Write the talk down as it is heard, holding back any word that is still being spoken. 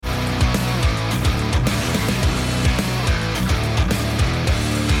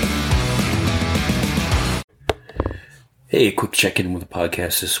Hey, quick check-in with the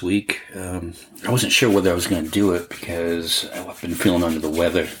podcast this week. I wasn't sure whether I was going to do it because I've been feeling under the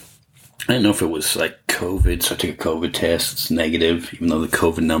weather. I didn't know if it was like COVID, so I took a COVID test. It's negative, even though the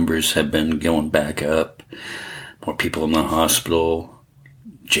COVID numbers have been going back up. More people in the hospital.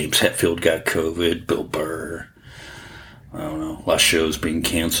 James Hetfield got COVID. Bill Burr. I don't know. A lot of shows being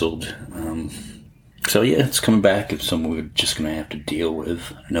canceled. So yeah, it's coming back. It's something we're just going to have to deal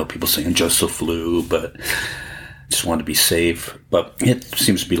with. I know people saying just the flu, but just want to be safe. But it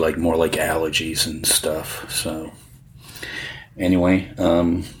seems to be like more like allergies and stuff. So anyway,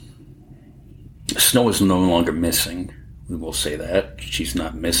 Snow is no longer missing. We will say that. She's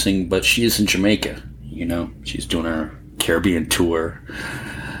not missing, but she is in Jamaica. You know, she's doing her Caribbean tour,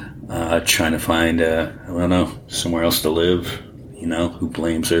 trying to find, I don't know, somewhere else to live. You know, who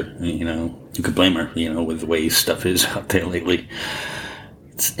blames her? You know, who could blame her, you know, with the way stuff is out there lately.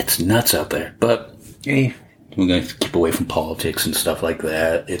 It's nuts out there. But, hey, we're going to keep away from politics and stuff like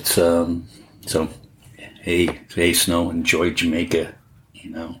that. It's, so, hey, Snow, enjoy Jamaica. You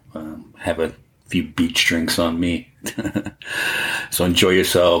know, have a few beach drinks on me. So enjoy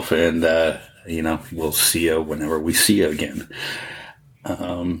yourself, and, you know, we'll see you whenever we see you again.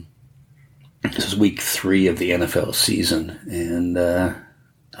 This is week 3 of the NFL season, and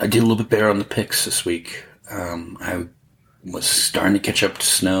I did a little bit better on the picks this week. I was starting to catch up to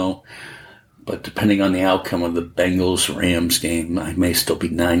Snow, but depending on the outcome of the Bengals-Rams game, I may still be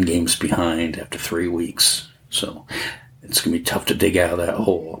 9 games behind after 3 weeks. So it's going to be tough to dig out of that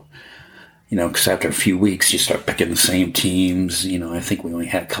hole. You know, because after a few weeks, you start picking the same teams. You know, I think we only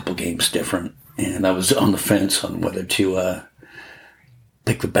had a couple games different. And I was on the fence on whether to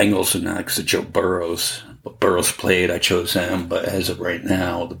pick the Bengals or not because of Joe Burrows. But Burrows played, I chose him. But as of right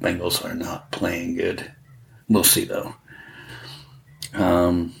now, the Bengals are not playing good. We'll see, though.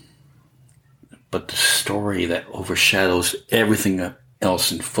 But the story that overshadows everything else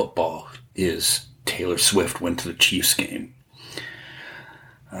in football is Taylor Swift went to the Chiefs game.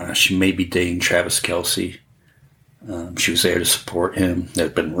 She may be dating Travis Kelce. She was there to support him. There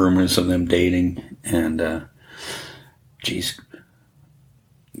have been rumors of them dating. And, geez,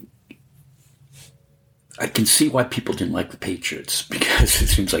 I can see why people didn't like the Patriots, because it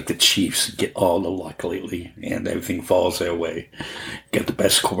seems like the Chiefs get all the luck lately and everything falls their way. Got the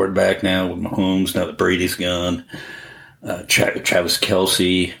best quarterback now with Mahomes, now that Brady's gone. Travis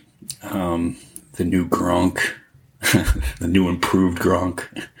Kelce, the new Gronk, the new improved Gronk.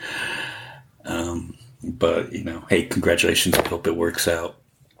 But, you know, hey, congratulations. I hope it works out.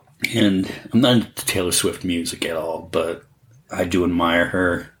 And I'm not into Taylor Swift music at all, but I do admire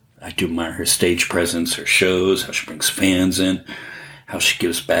her. I do admire her stage presence, her shows, how she brings fans in, how she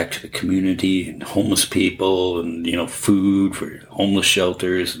gives back to the community and homeless people and, you know, food for homeless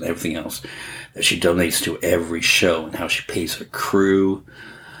shelters and everything else that she donates to every show, and how she pays her crew.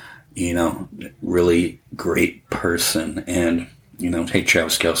 You know, really great person. And, you know, hey,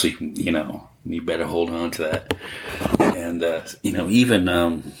 Travis Kelce, you know, you better hold on to that. And, you know, even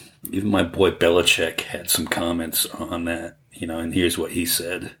my boy Belichick had some comments on that, you know, and here's what he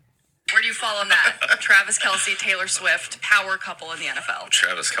said. Where do you fall on that? Travis Kelce, Taylor Swift, power couple in the NFL.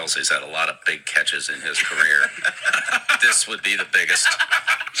 Travis Kelce's had a lot of big catches in his career. This would be the biggest.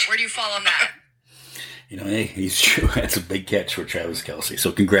 Where do you fall on that? You know, hey, he's true. That's a big catch for Travis Kelce.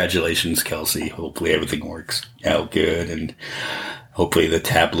 So congratulations, Kelce. Hopefully everything works out good, and hopefully the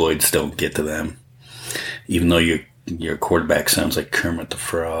tabloids don't get to them. Even though your quarterback sounds like Kermit the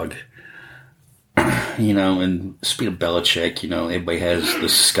Frog. You know, and speaking of Belichick, you know, everybody has the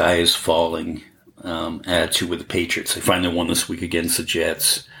sky is falling attitude with the Patriots. They finally won this week against the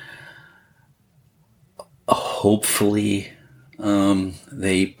Jets. Hopefully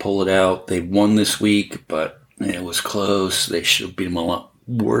they pull it out. They won this week, but it was close. They should have beat them a lot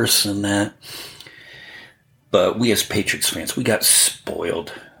worse than that. But we as Patriots fans, we got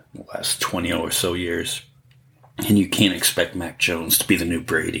spoiled the last 20 or so years. And you can't expect Mac Jones to be the new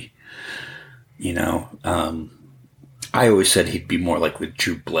Brady. You know, I always said he'd be more like the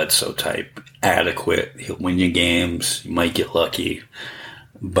Drew Bledsoe type. Adequate. He'll win you games. You might get lucky.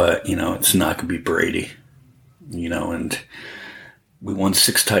 But, you know, it's not going to be Brady. You know, and we won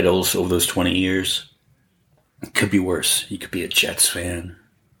 6 titles over those 20 years. It could be worse. You could be a Jets fan.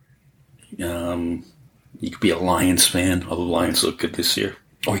 You could be a Lions fan. Although the Lions look good this year.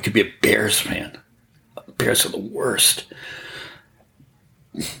 Or you could be a Bears fan. The Bears are the worst.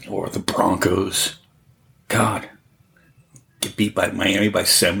 Or the Broncos. God. Get beat by Miami by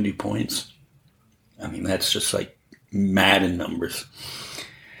 70 points. I mean, that's just like Madden numbers.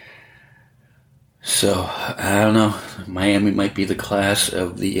 So, I don't know. Miami might be the class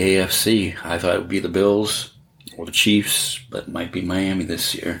of the AFC. I thought it would be the Bills or the Chiefs, but it might be Miami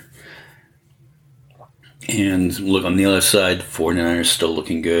this year. And look, on the other side, 49ers still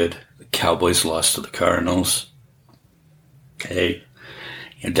looking good. The Cowboys lost to the Cardinals. Okay.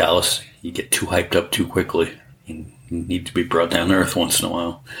 And Dallas, you get too hyped up too quickly. You need to be brought down to earth once in a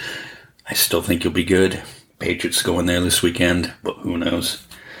while. I still think you'll be good. Patriots go in there this weekend, but who knows?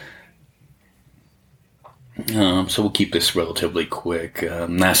 So we'll keep this relatively quick.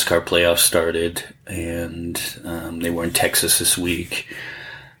 NASCAR playoffs started, and they were in Texas this week.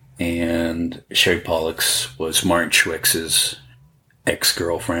 And Sherry Pollux was Martin Truex's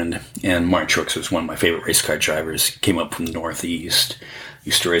ex-girlfriend. And Martin Truex was one of my favorite race car drivers. Came up from the Northeast.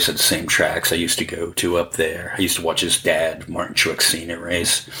 Used to race at the same tracks I used to go to up there. I used to watch his dad, Martin Truex Sr.,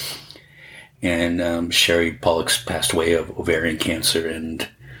 race. And Sherry Pollux passed away of ovarian cancer. And,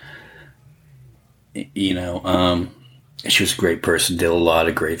 you know, she was a great person, did a lot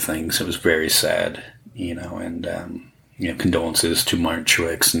of great things. It was very sad, you know, and... you know, condolences to Martin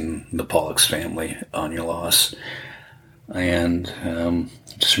Truex and the Pollux family on your loss. And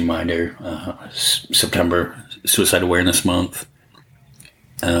just a reminder, September, Suicide Awareness Month.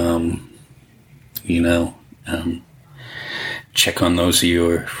 You know, check on those of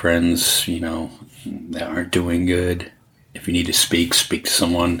your friends, you know, that aren't doing good. If you need to speak to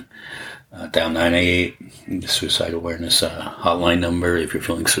someone. Down 988, the Suicide Awareness hotline number if you're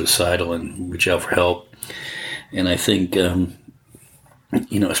feeling suicidal, and reach out for help. And I think, you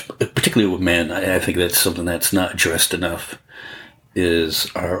know, particularly with men, I think that's something that's not addressed enough,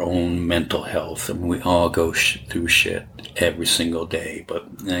 is our own mental health. I mean, we all go through shit every single day, but,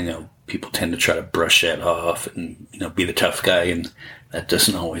 you know, people tend to try to brush that off and, you know, be the tough guy, and that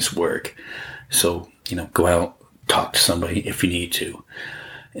doesn't always work. So, you know, go out, talk to somebody if you need to.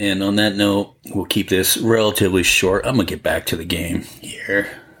 And on that note, we'll keep this relatively short. I'm going to get back to the game here.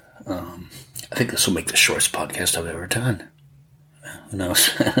 I think this will make the shortest podcast I've ever done. Who knows?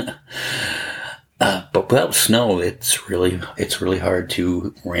 But without snow, it's really hard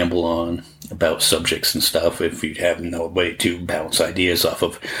to ramble on about subjects and stuff if you have no way to bounce ideas off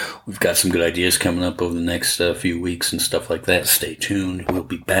of. We've got some good ideas coming up over the next few weeks and stuff like that. Stay tuned. We'll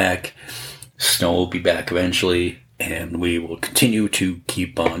be back. Snow will be back eventually, and we will continue to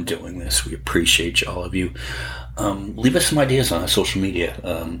keep on doing this. We appreciate all of you. Leave us some ideas on our social media.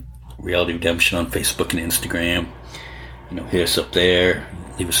 Reality Redemption on Facebook and Instagram. You know, hit us up there.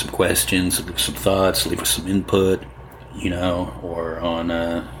 Leave us some questions. Leave us some thoughts. Leave us some input. You know, or on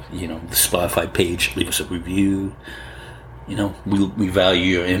you know, the Spotify page. Leave us a review. You know, we value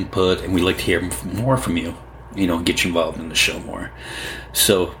your input, and we like to hear more from you. You know, get you involved in the show more.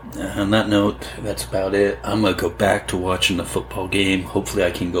 So on that note, that's about it. I'm gonna go back to watching the football game. Hopefully,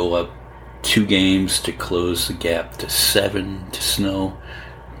 I can go up 2 games to close the gap to 7 to Snow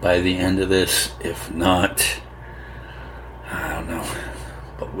by the end of this. If not, I don't know,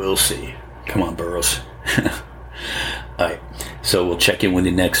 but we'll see. Come on, Burrows. Alright, so we'll check in with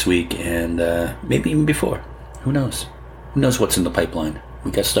you next week, and maybe even before. Who knows? Who knows what's in the pipeline?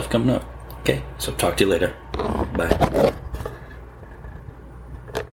 We got stuff coming up. Okay, so talk to you later. Bye.